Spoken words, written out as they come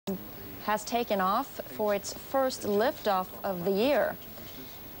has taken off for its first liftoff of the year.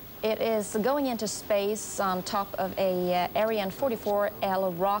 It is going into space on top of a Ariane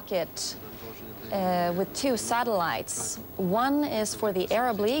 44L rocket with 2 satellites. One is for the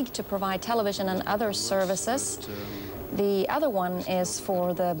Arab League to provide television and other services. The other one is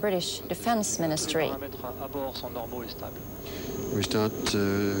for the British Defence Ministry. We start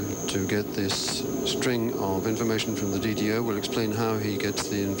to get this string of information from the DDO. We'll explain how he gets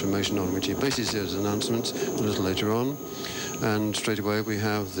the information on which he bases his announcements a little later on. And straight away we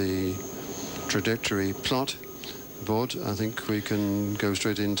have the trajectory plot board. I think we can go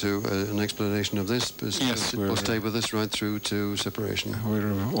straight into an explanation of this. Yes, we'll stay with us right through to separation.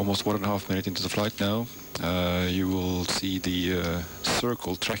 We're almost 1.5 minutes into the flight now. You will see the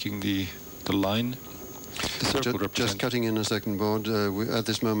circle tracking the line. The circle just cutting in a second, board. At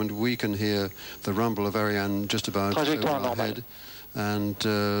this moment, we can hear the rumble of Ariane just about over our head, and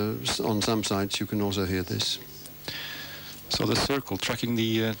on some sites you can also hear this. So the circle tracking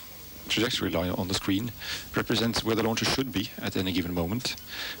the trajectory line on the screen represents where the launcher should be at any given moment,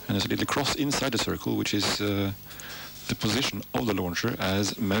 and there's a little cross inside the circle, which is the position of the launcher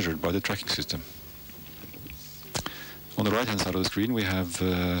as measured by the tracking system. On the right-hand side of the screen, we have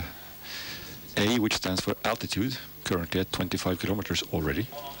A, which stands for altitude, currently at 25 kilometers already,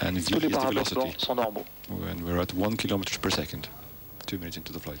 and V is the velocity, and we're at 1 kilometer per second, 2 minutes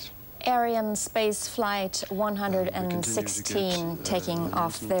into the flight. Ariane Space Flight 116 taking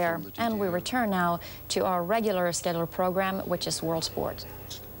off there, and we return now to our regular scheduled program, which is World Sport.